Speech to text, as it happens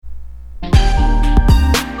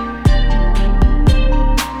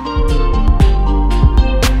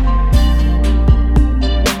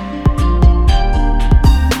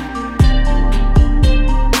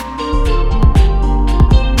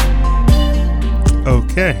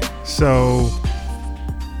Okay, so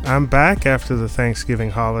I'm back after the Thanksgiving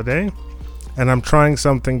holiday, and I'm trying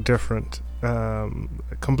something different. A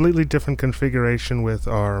completely different configuration with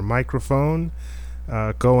our microphone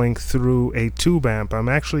going through a tube amp. I'm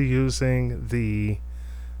actually using the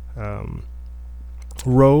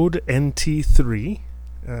Rode NT3,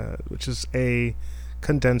 which is a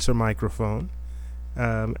condenser microphone,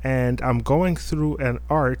 and I'm going through an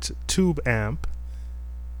ART tube amp.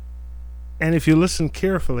 And if you listen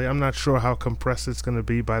carefully, I'm not sure how compressed it's going to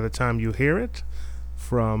be by the time you hear it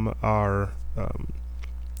from our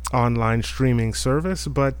online streaming service,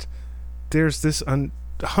 but there's this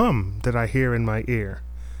hum that I hear in my ear.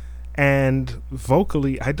 And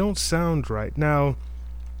vocally, I don't sound right. Now,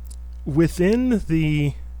 within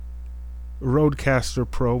the Rodecaster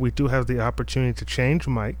Pro, we do have the opportunity to change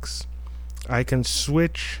mics. I can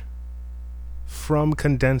switch from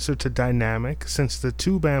condenser to dynamic since the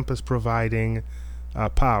tube amp is providing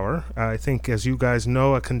power. I think, as you guys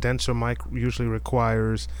know, a condenser mic usually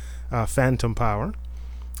requires phantom power,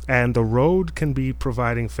 and the Rode can be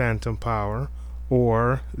providing phantom power,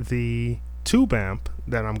 or the tube amp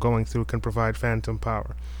that I'm going through can provide phantom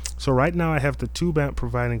power. So right now I have the tube amp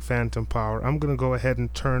providing phantom power. I'm going to go ahead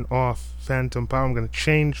and turn off phantom power. I'm going to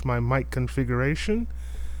change my mic configuration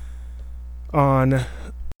on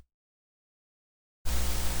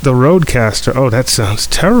the Rodecaster. Oh, that sounds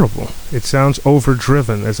terrible. It sounds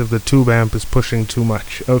overdriven, as if the tube amp is pushing too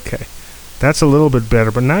much. Okay, that's a little bit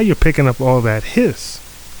better, but now you're picking up all that hiss.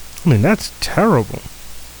 I mean, that's terrible.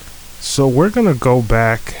 So we're going to go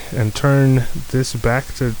back and turn this back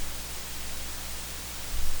to...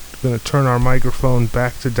 We're going to turn our microphone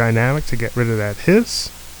back to dynamic to get rid of that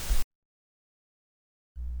hiss.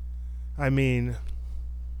 I mean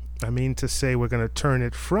to say we're going to turn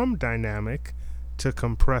it from dynamic to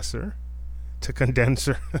compressor to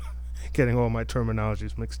condenser. Getting all my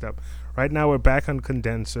terminologies mixed up. Right now we're back on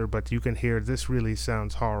condenser, but you can hear this really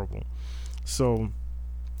sounds horrible. So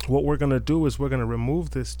what we're going to do is we're going to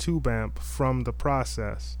remove this tube amp from the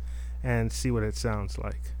process and see what it sounds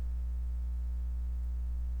like.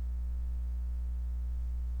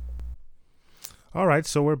 Alright,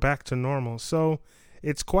 so we're back to normal. So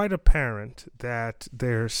it's quite apparent that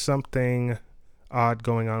there's something odd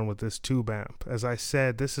going on with this tube amp. As I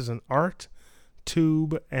said, this is an ART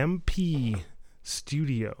Tube MP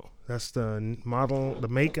Studio. That's the model, the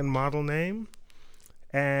make and model name,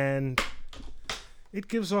 and it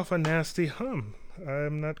gives off a nasty hum.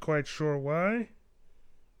 I'm not quite sure why.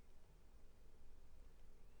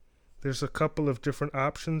 There's a couple of different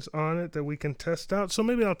options on it that we can test out, so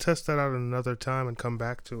maybe I'll test that out another time and come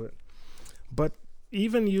back to it. But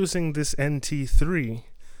even using this NT3,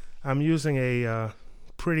 I'm using a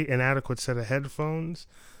pretty inadequate set of headphones,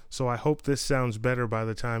 so I hope this sounds better by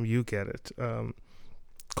the time you get it.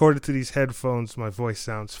 According to these headphones, my voice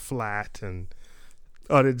sounds flat and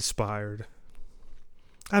uninspired.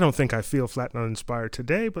 I don't think I feel flat and uninspired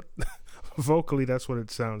today, but vocally that's what it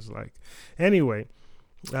sounds like. Anyway,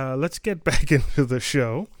 let's get back into the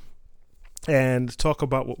show and talk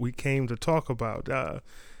about what we came to talk about.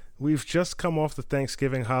 We've just come off the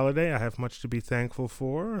Thanksgiving holiday. I have much to be thankful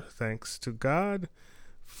for. Thanks to God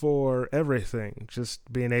for everything.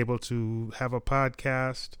 Just being able to have a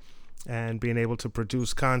podcast and being able to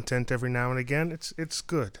produce content every now and again. It's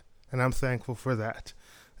good, and I'm thankful for that.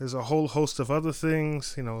 There's a whole host of other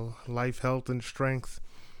things, life, health, and strength.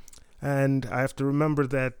 And I have to remember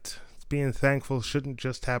that being thankful shouldn't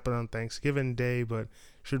just happen on Thanksgiving Day, but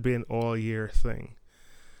should be an all-year thing.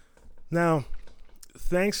 Now,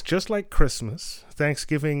 just like Christmas,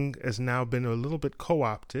 Thanksgiving has now been a little bit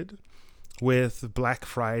co-opted with Black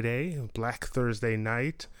Friday, Black Thursday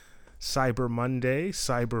night, Cyber Monday,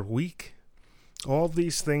 Cyber Week. All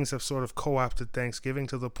these things have sort of co-opted Thanksgiving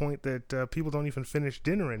to the point that people don't even finish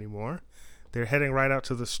dinner anymore. They're heading right out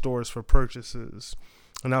to the stores for purchases.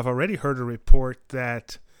 And I've already heard a report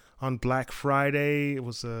that on Black Friday, it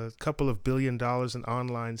was a couple of $1 billion in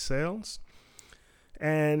online sales.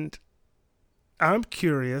 And I'm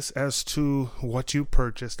curious as to what you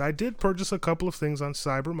purchased. I did purchase a couple of things on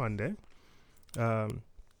Cyber Monday.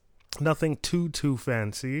 Nothing too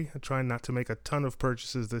fancy. I'm trying not to make a ton of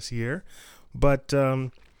purchases this year. But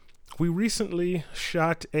we recently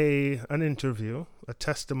shot an interview, a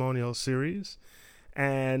testimonial series,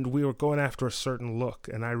 and we were going after a certain look.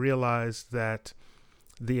 And I realized that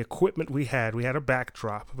the equipment we had a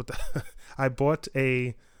backdrop, but I bought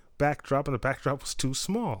a backdrop, and the backdrop was too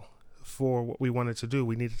small for what we wanted to do.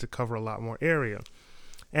 We needed to cover a lot more area.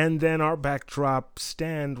 And then our backdrop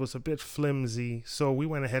stand was a bit flimsy, so we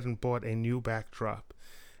went ahead and bought a new backdrop.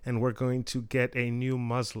 And we're going to get a new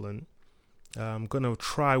muslin I'm going to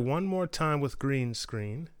try one more time with green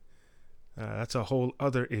screen. That's a whole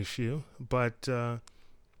other issue, but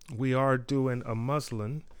we are doing a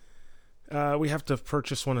muslin. We have to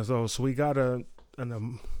purchase one of those. So we got a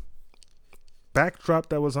backdrop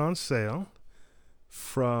that was on sale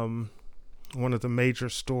from one of the major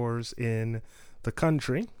stores in the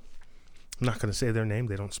country. I'm not going to say their name.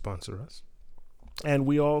 They don't sponsor us. And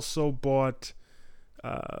we also bought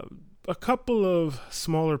a couple of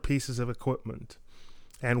smaller pieces of equipment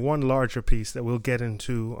and one larger piece that we'll get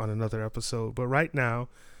into on another episode. But right now,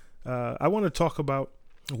 I want to talk about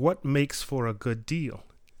what makes for a good deal.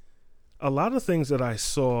 A lot of things that I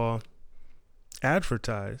saw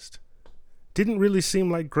advertised didn't really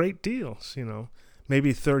seem like great deals, you know.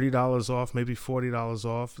 Maybe $30 off, maybe $40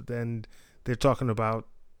 off. Then they're talking about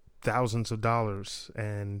thousands of dollars,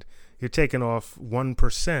 and you're taking off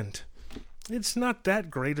 1%. It's not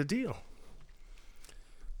that great a deal.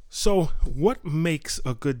 So what makes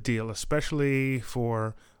a good deal, especially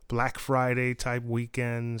for Black Friday type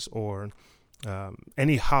weekends or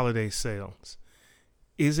any holiday sales?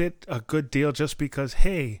 Is it a good deal just because,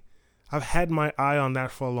 hey, I've had my eye on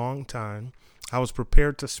that for a long time. I was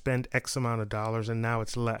prepared to spend X amount of dollars and now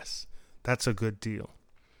it's less. That's a good deal.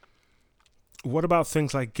 What about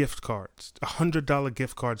things like gift cards? $100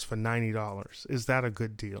 gift cards for $90. Is that a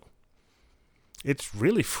good deal? It's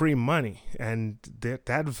really free money, and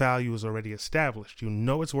that value is already established. You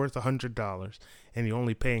know it's worth $100, and you're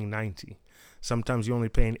only paying $90. Sometimes you're only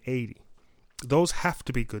paying $80. Those have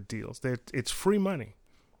to be good deals. It's free money.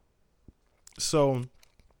 So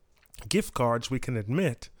gift cards, we can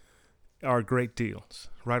admit, are great deals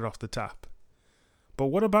right off the top. But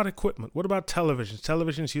what about equipment? What about televisions?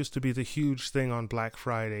 Televisions used to be the huge thing on Black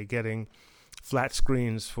Friday, getting flat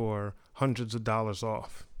screens for hundreds of dollars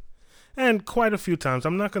off. And quite a few times,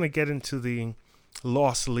 I'm not going to get into the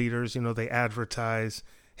loss leaders. You know, they advertise,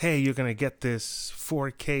 hey, you're going to get this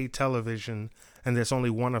 4K television, and there's only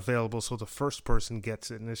one available, so the first person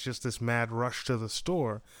gets it. And it's just this mad rush to the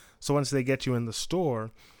store. So once they get you in the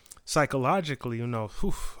store, psychologically, you know,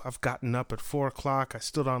 I've gotten up at 4 o'clock, I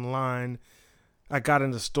stood online, I got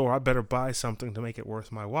in the store, I better buy something to make it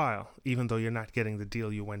worth my while, even though you're not getting the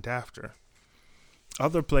deal you went after.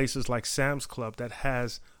 Other places like Sam's Club that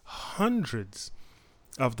has hundreds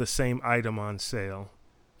of the same item on sale,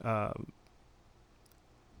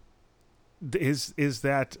 is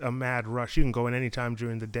that a mad rush? You can go in any time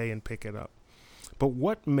during the day and pick it up. But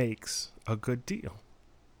what makes a good deal?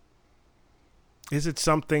 Is it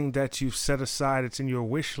something that you've set aside, it's in your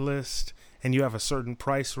wish list, and you have a certain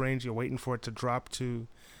price range you're waiting for it to drop to?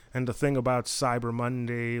 And the thing about Cyber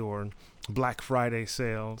Monday or Black Friday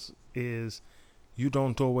sales is you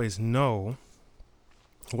don't always know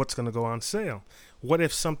what's going to go on sale. What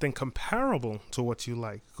if something comparable to what you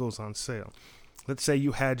like goes on sale? Let's say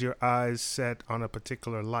you had your eyes set on a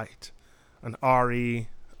particular light, an RE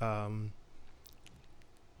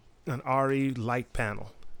light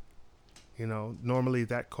panel. You know, normally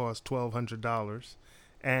that costs $1,200,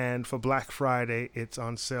 and for Black Friday it's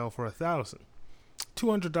on sale for $1,000.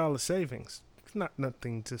 $200 savings. Not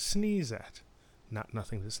nothing to sneeze at. Not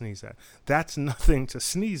nothing to sneeze at. That's nothing to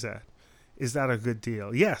sneeze at. Is that a good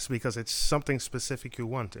deal? Yes, because it's something specific you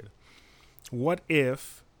wanted. What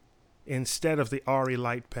if instead of the RE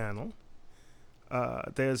light panel,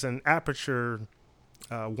 there's an Aperture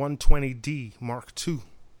 120D Mark II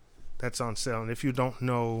that's on sale? And if you don't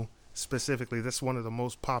know specifically, that's one of the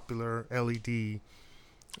most popular LED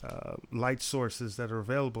light sources that are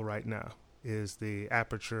available right now, is the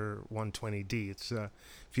Aperture 120D. It's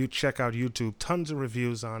if you check out YouTube, tons of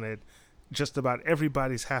reviews on it. Just about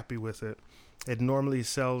everybody's happy with it. It normally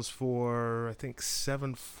sells for, I think,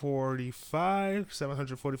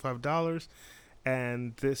 $745,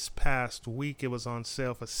 and this past week it was on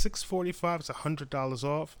sale for $645. It's $100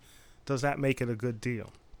 off. Does that make it a good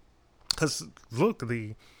deal? Because look,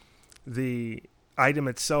 the item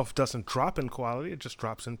itself doesn't drop in quality, it just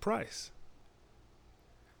drops in price.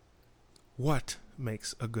 What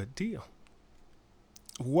makes a good deal?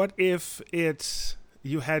 What if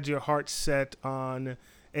you had your heart set on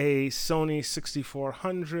a Sony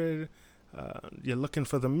 6400, you're looking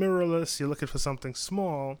for the mirrorless, you're looking for something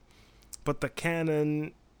small, but the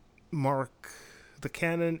Canon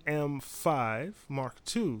M5 Mark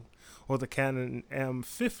II or the Canon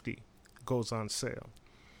M50 goes on sale.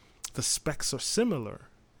 The specs are similar,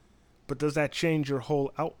 but does that change your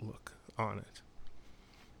whole outlook on it?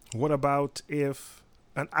 What about if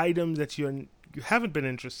an item that you haven't been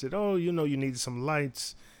interested, you need some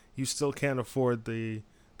lights, you still can't afford the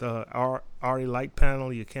RE light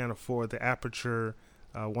panel, you can't afford the Aperture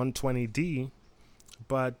 120D,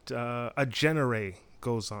 but a Genere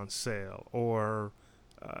goes on sale, or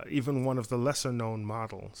even one of the lesser known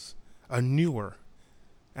models, a Neewer.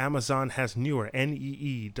 Amazon has Neewer,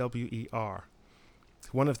 Neewer.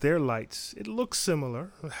 One of their lights, it looks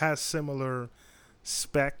similar, it has similar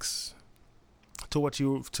specs to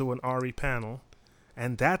an ARRI panel,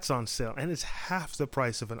 and that's on sale, and it's half the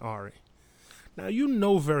price of an ARRI. Now you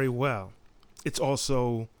know very well it's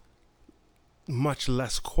also much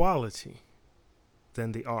less quality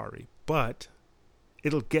than the ARRI, but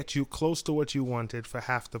it'll get you close to what you wanted for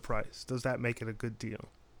half the price. Does that make it a good deal?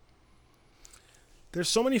 There's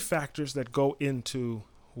so many factors that go into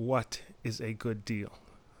what is a good deal.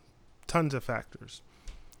 Tons of factors.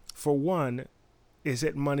 For one, is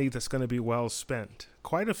it money that's going to be well spent?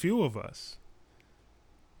 Quite a few of us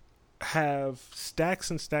have stacks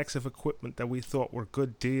and stacks of equipment that we thought were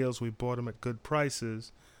good deals. We bought them at good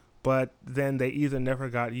prices, but then they either never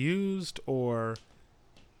got used or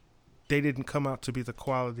they didn't come out to be the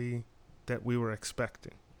quality that we were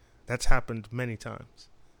expecting. That's happened many times.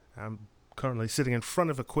 I'm currently sitting in front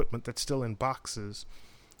of equipment that's still in boxes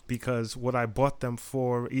because what I bought them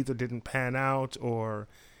for either didn't pan out or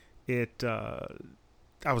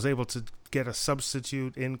I was able to get a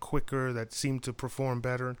substitute in quicker that seemed to perform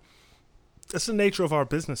better. It's the nature of our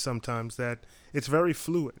business sometimes that it's very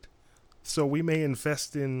fluid. So we may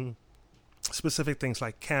invest in specific things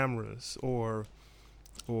like cameras or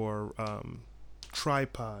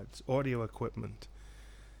tripods, audio equipment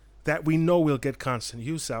that we know we'll get constant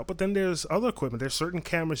use out. But then there's other equipment. There's certain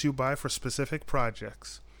cameras you buy for specific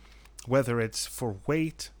projects, whether it's for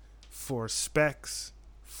weight, for specs,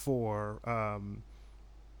 for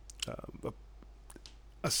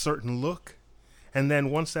a certain look. And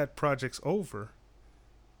then once that project's over,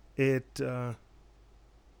 you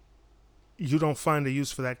don't find a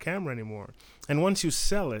use for that camera anymore. And once you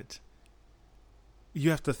sell it,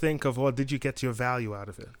 you have to think of, well, did you get your value out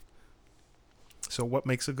of it? So what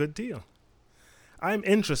makes a good deal? I'm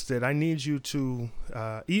interested. I need you to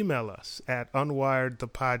email us at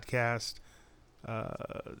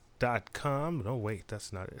unwiredthepodcast.com. No, wait,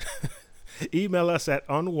 that's not it. Email us at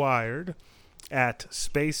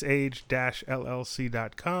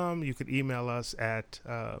unwired@spaceage-llc.com. You could email us at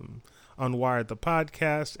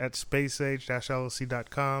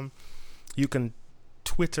unwiredthepodcast@spaceage-llc.com. You can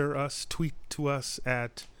tweet to us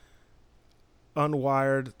at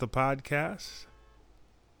unwiredthepodcast.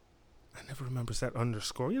 I never remember that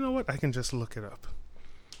underscore. You know what? I can just look it up.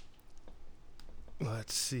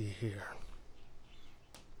 Let's see here.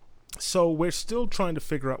 So we're still trying to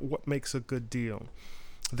figure out what makes a good deal.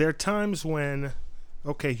 There are times when,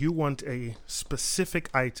 okay, you want a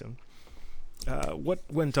specific item. What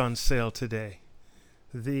went on sale today?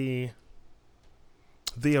 The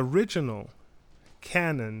original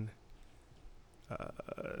Canon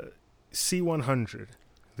C100,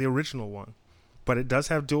 the original one. But it does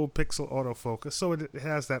have dual pixel autofocus, so it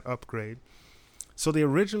has that upgrade. So the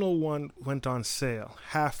original one went on sale,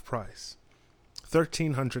 half price,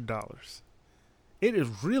 $1,300. It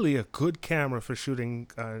is really a good camera for shooting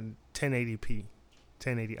 1080p,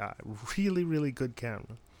 1080i. Really, really good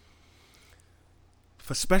camera.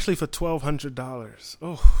 Especially for $1,200.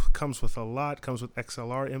 Oh, comes with a lot. Comes with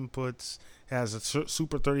XLR inputs. Has a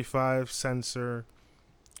Super 35 sensor.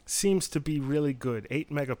 Seems to be really good. 8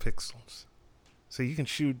 megapixels. So you can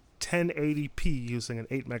shoot 1080p using an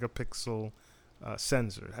 8 megapixel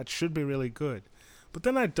sensor. That should be really good. But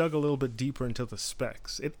then I dug a little bit deeper into the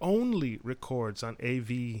specs. It only records on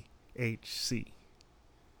AVHC.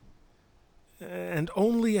 And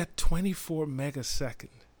only at 24 megasecond.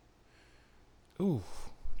 Ooh,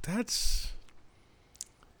 that's...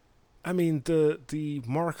 I mean, the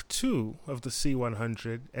Mark II of the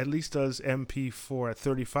C100 at least does MP4 at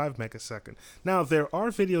 35 megasecond. Now, there are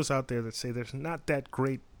videos out there that say there's not that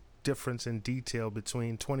great difference in detail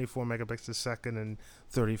between 24 megabits a second and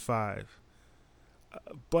 35.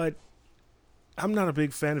 But I'm not a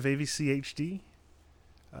big fan of AVC HD.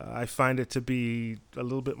 I find it to be a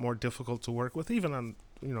little bit more difficult to work with. Even on,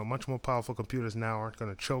 much more powerful computers now aren't going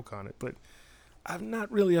to choke on it. But I'm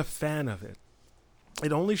not really a fan of it.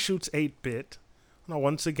 It only shoots 8-bit. Now,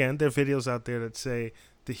 once again, there are videos out there that say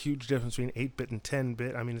the huge difference between 8-bit and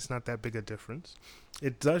 10-bit. I mean, it's not that big a difference.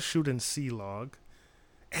 It does shoot in C-Log.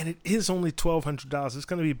 And it is only $1,200. It's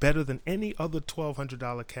going to be better than any other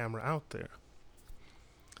 $1,200 camera out there.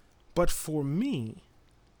 But for me,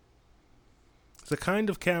 the kind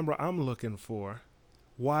of camera I'm looking for,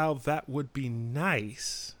 while that would be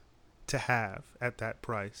nice to have at that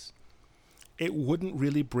price, it wouldn't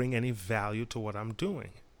really bring any value to what I'm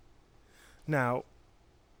doing. Now,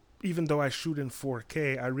 even though I shoot in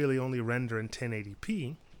 4K, I really only render in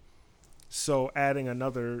 1080p. So adding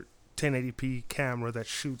another 1080p camera that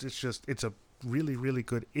shoots, it's a really, really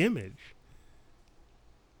good image.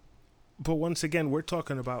 But once again, we're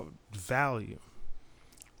talking about value.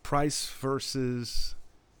 Price versus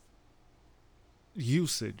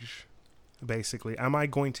usage, basically. Am I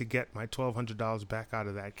going to get my $1,200 back out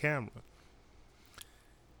of that camera?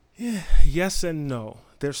 Yeah, yes and no.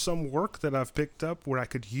 There's some work that I've picked up where I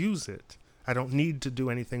could use it. I don't need to do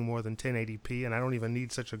anything more than 1080p, and I don't even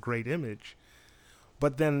need such a great image.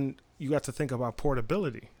 But then you have to think about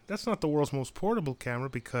portability. That's not the world's most portable camera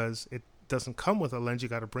because it doesn't come with a lens. You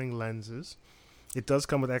got to bring lenses. It does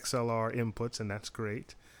come with XLR inputs, and that's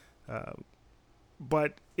great.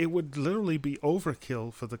 But it would literally be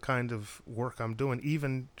overkill for the kind of work I'm doing,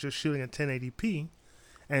 even just shooting at 1080p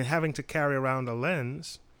and having to carry around a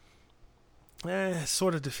lens.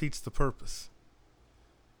 Sort of defeats the purpose.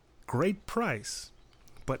 Great price,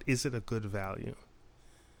 but is it a good value?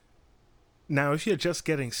 Now, if you're just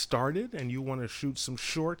getting started and you want to shoot some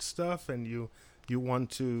short stuff and you're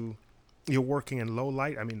working in low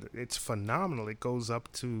light, I mean, it's phenomenal. It goes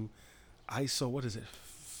up to ISO, what is it,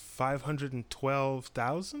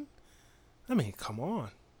 512,000? I mean, come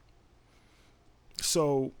on.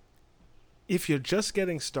 So if you're just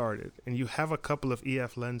getting started and you have a couple of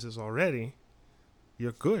EF lenses already,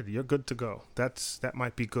 you're good. You're good to go. That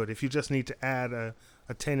might be good. If you just need to add a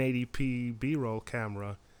 1080p B-roll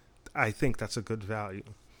camera, I think that's a good value.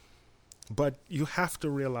 But you have to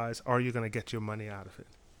realize, are you going to get your money out of it?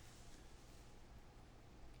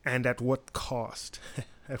 And at what cost?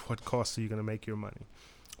 At what cost are you going to make your money?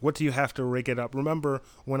 What do you have to rig it up? Remember,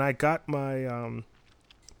 when I got my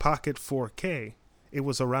Pocket 4K, it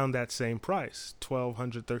was around that same price,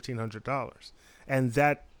 $1,200, $1,300. And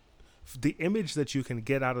the image that you can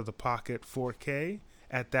get out of the Pocket 4K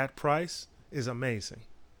at that price is amazing.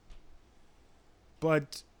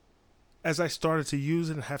 But as I started to use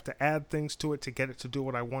it and have to add things to it to get it to do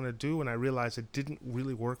what I want to do, and I realized it didn't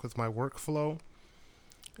really work with my workflow,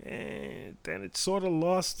 and then it sort of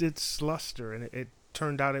lost its luster, and it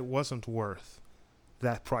turned out it wasn't worth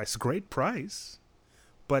that price. Great price,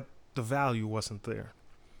 but the value wasn't there.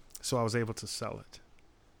 So I was able to sell it.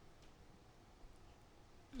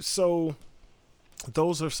 So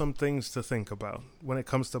those are some things to think about when it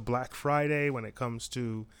comes to Black Friday, when it comes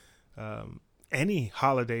to any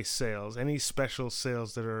holiday sales, any special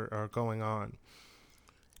sales that are going on.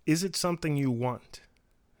 Is it something you want?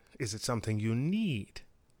 Is it something you need?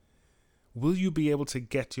 Will you be able to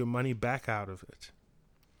get your money back out of it?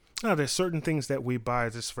 Now, there's certain things that we buy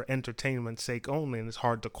just for entertainment's sake only, and it's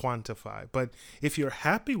hard to quantify. But if you're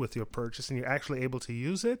happy with your purchase and you're actually able to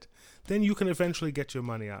use it, then you can eventually get your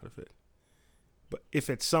money out of it. But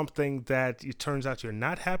if it's something that it turns out you're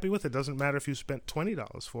not happy with, it doesn't matter if you spent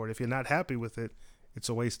 $20 for it. If you're not happy with it, it's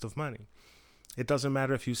a waste of money. It doesn't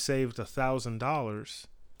matter if you saved $1,000.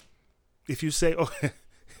 If you say, oh,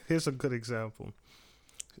 here's a good example.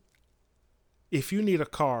 If you need a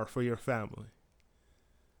car for your family,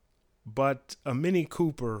 but a Mini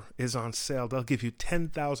Cooper is on sale, they'll give you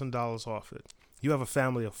 $10,000 off it. You have a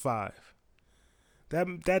family of 5.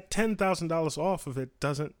 That $10,000 off of it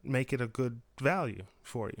doesn't make it a good value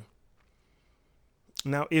for you.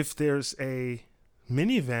 Now, if there's a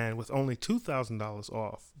minivan with only $2,000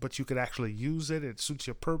 off, but you could actually use it, it suits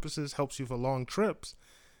your purposes, helps you for long trips,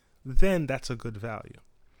 then that's a good value.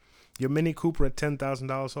 Your Mini Cooper at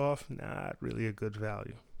 $10,000 off, not really a good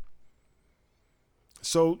value.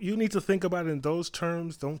 So you need to think about it in those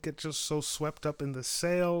terms. Don't get just so swept up in the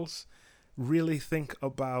sales. Really think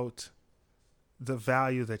about the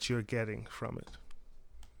value that you're getting from it.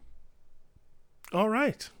 All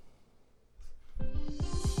right.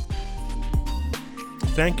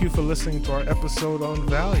 Thank you for listening to our episode on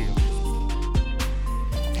value.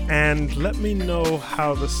 And let me know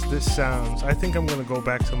how this sounds. I think I'm going to go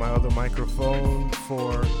back to my other microphone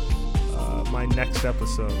for my next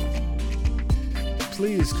episode.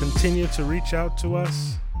 Please continue to reach out to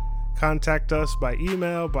us. Contact us by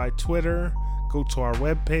email, by Twitter. Go to our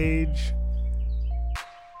webpage.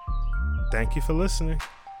 Thank you for listening.